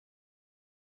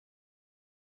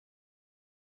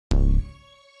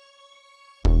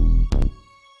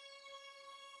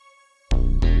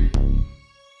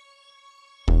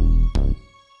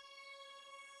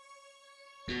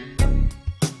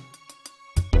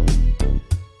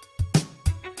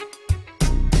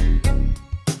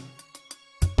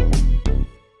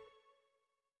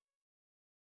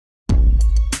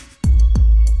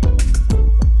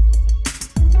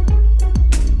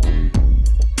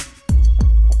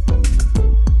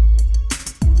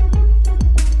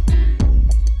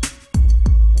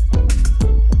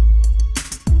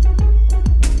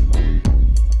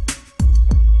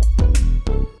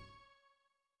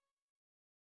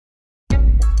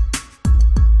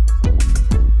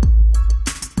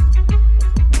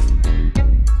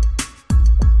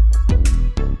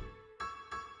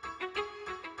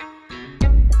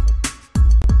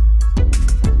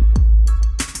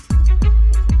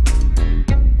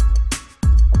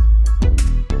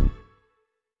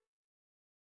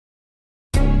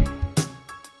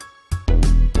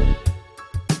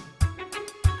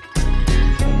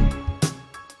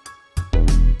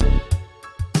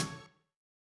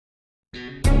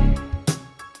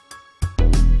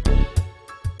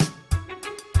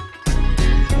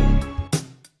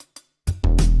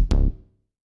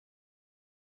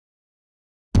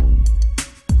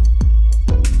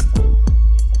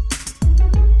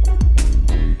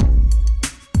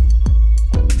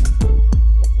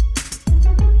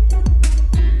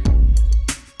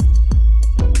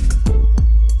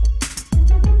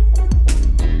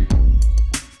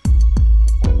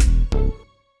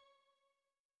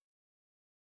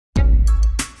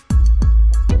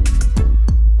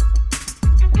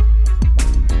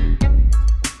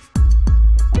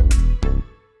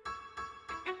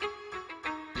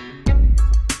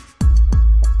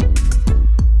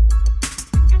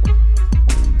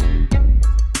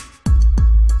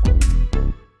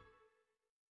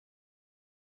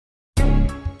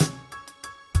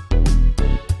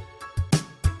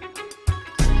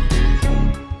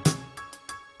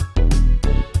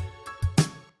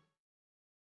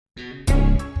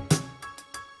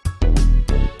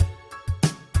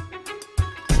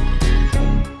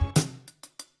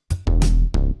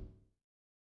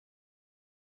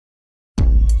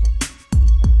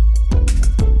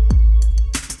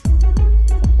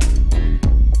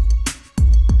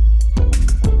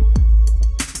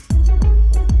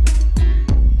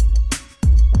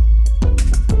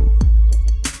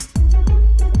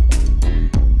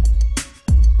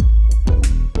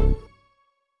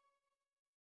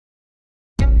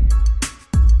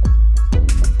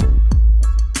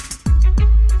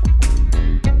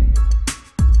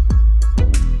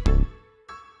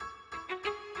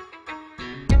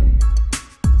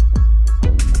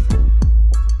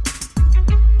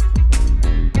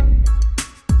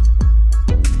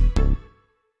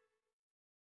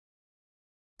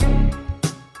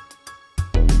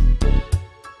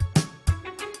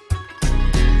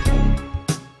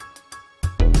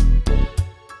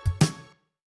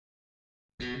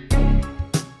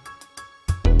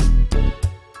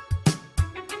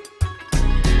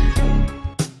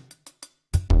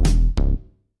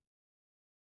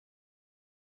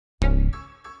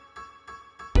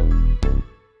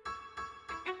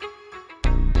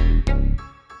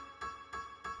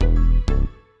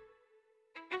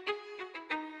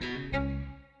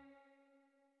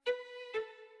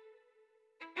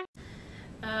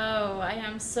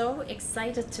so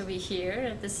excited to be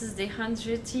here. This is the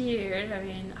 100th year. I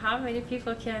mean, how many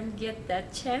people can get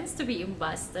that chance to be in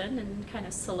Boston and kind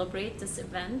of celebrate this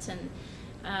event? And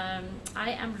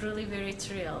I am really very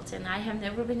thrilled. And I have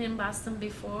never been in Boston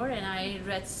before, and I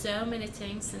read so many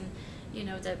things, and you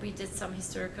know that we did some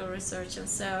historical research, and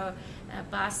so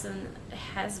Boston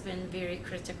has been very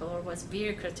critical, or was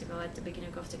very critical at the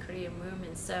beginning of the Korean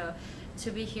movement. So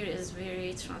to be here is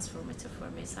very transformative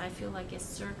for me. So I feel like a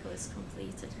circle is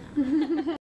completed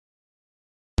now.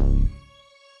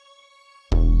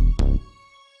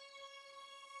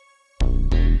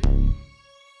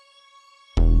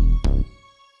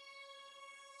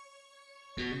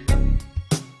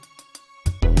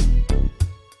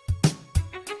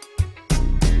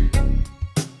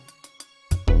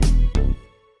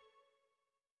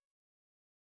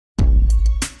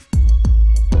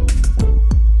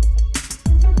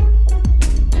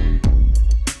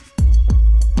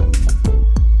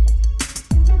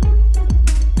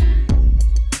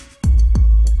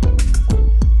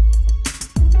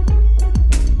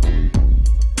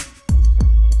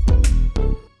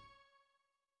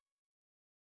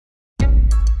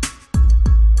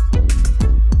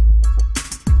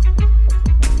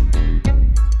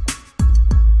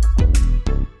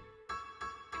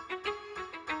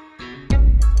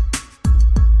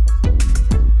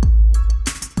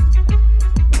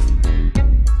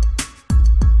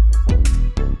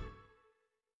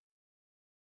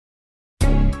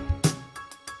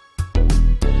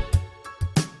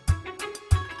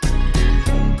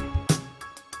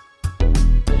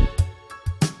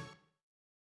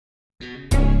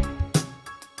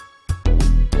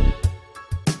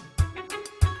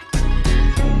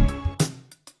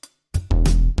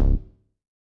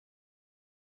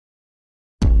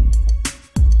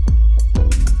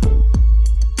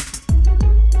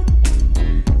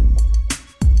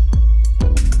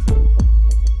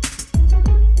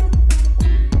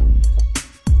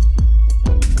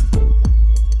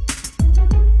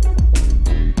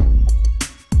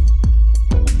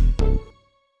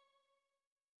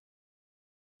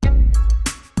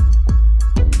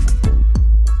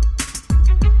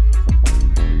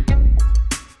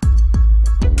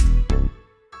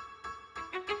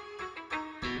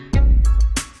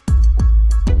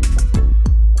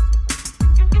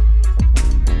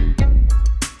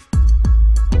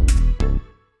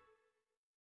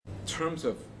 In terms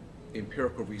of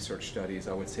empirical research studies,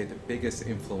 I would say the biggest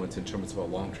influence in terms of a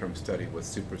long-term study was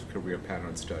Super's career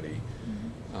pattern study,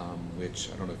 which,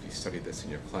 I don't know if you studied this in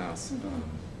your class,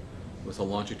 was a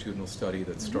longitudinal study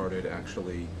that started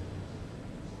actually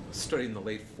studying the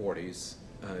late 40s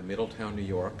in Middletown, New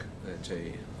York.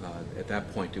 At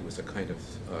that point it was a kind of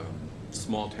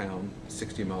small town,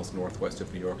 60 miles northwest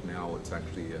of New York. Now it's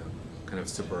actually a kind of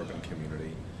suburban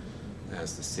community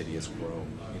as the city has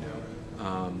grown, you know.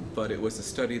 But it was a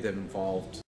study that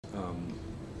involved,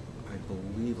 I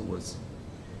believe it was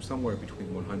somewhere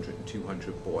between 100 and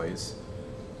 200 boys.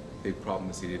 Big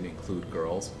problem is he didn't include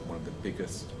girls, one of the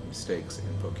biggest mistakes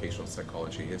in vocational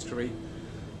psychology history.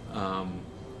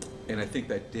 And I think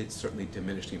that did certainly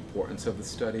diminish the importance of the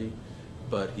study,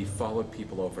 but he followed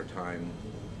people over time,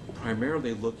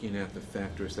 primarily looking at the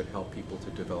factors that help people to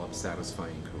develop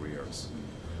satisfying careers.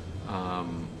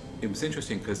 It was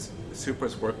interesting because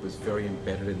Super's work was very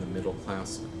embedded in the middle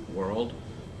class world,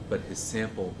 but his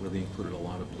sample really included a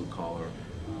lot of blue collar,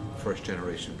 first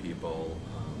generation people,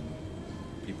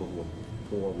 people who were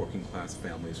poor working class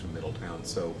families from Middletown.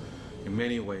 So in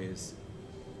many ways,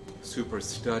 Super's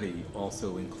study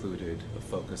also included a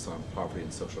focus on poverty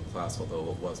and social class, although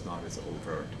it was not as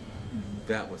overt.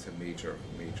 That was a major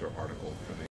article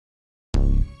for me.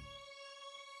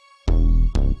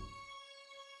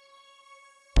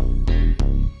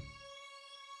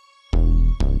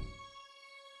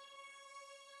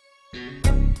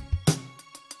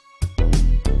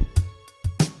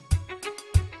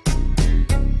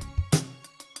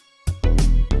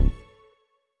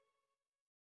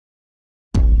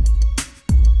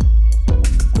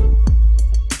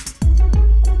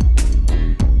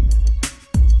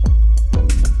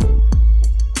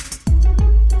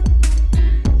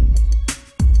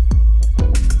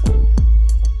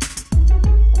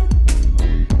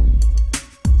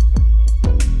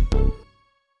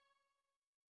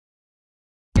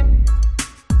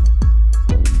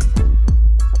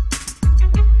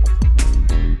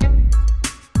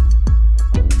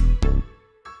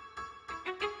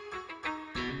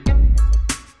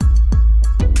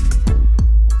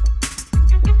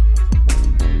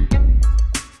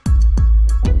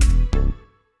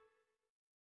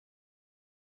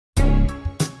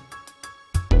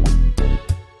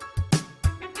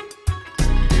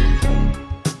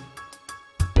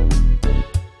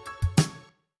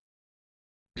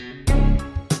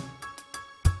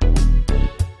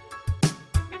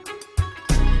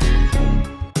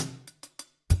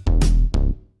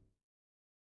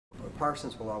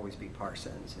 Parsons will always be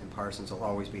Parsons, and Parsons will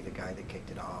always be the guy that kicked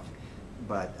it off.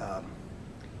 But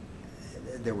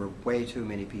there were way too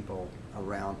many people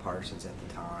around Parsons at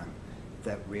the time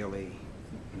that really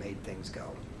made things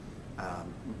go.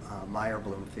 Meyer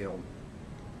Bloomfield,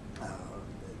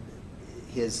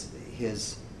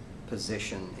 his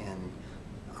position in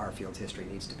our field's history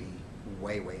needs to be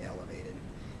way elevated.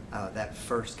 That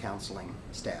first counseling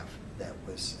staff that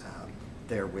was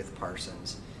there with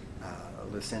Parsons,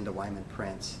 Lucinda Wyman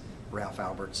Prince, Ralph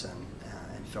Albertson,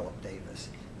 and Philip Davis,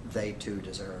 they too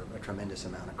deserve a tremendous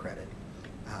amount of credit.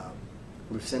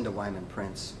 Lucinda Wyman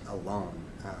Prince alone,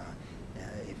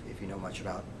 if you know much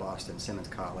about Boston, Simmons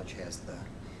College has the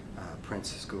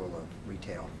Prince School of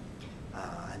Retail,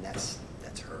 and that's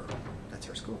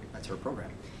her school, that's her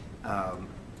program.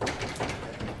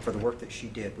 For the work that she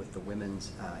did with the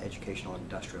Women's Educational and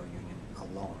Industrial Union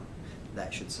alone,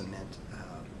 that should cement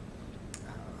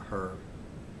her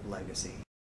legacy.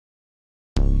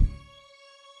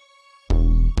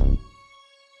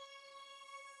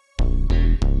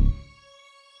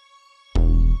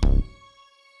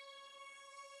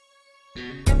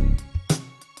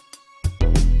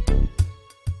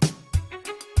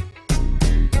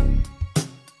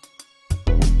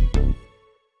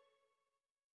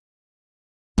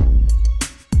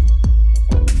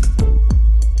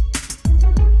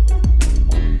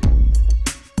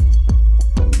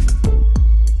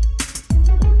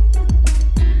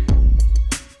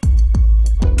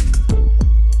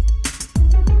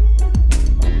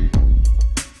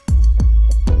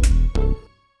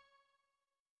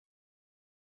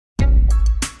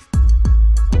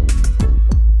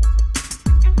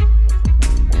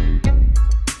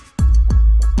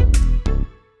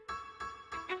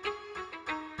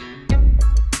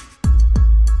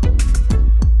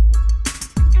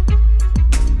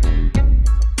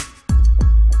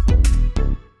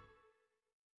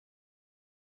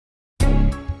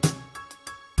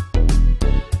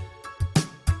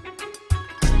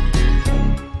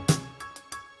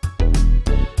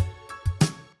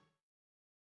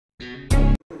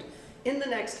 In the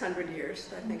next 100 years,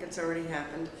 I think it's already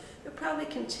happened, there'll probably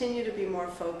continue to be more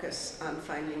focus on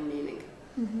finding meaning.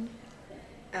 Mm-hmm.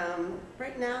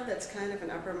 Right now, that's kind of an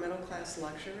upper middle class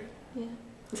luxury. Yeah.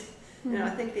 You know,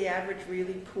 I think the average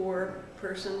really poor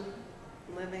person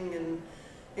living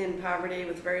in poverty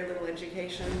with very little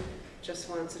education just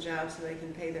wants a job so they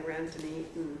can pay their rent and eat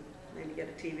and maybe get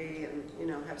a TV and, you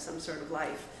know, have some sort of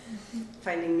life. Mm-hmm.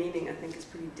 Finding meaning, I think, is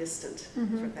pretty distant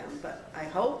Mm-hmm. for them. But I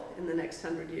hope in the next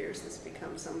 100 years this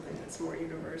becomes something that's more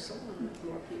universal and that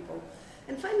more people.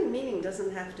 And finding meaning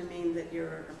doesn't have to mean that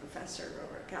you're a professor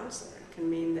or a counselor. It can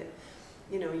mean that,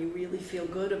 you know, you really feel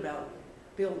good about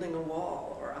building a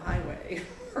wall or a highway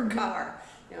or a car.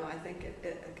 You know, I think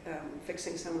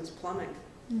fixing someone's plumbing.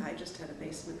 Mm-hmm. I just had a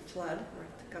basement flood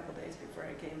a couple days before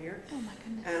I came here. Oh my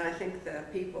goodness. And I think the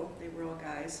people, they were all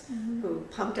guys Mm-hmm. who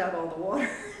pumped out all the water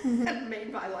Mhm. and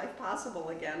made my life possible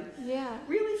again, Yeah.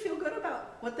 really feel good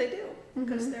about what they do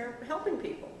because Mhm. they're helping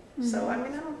people. So, I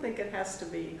mean, I don't think it has to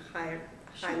be high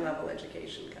level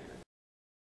education kind of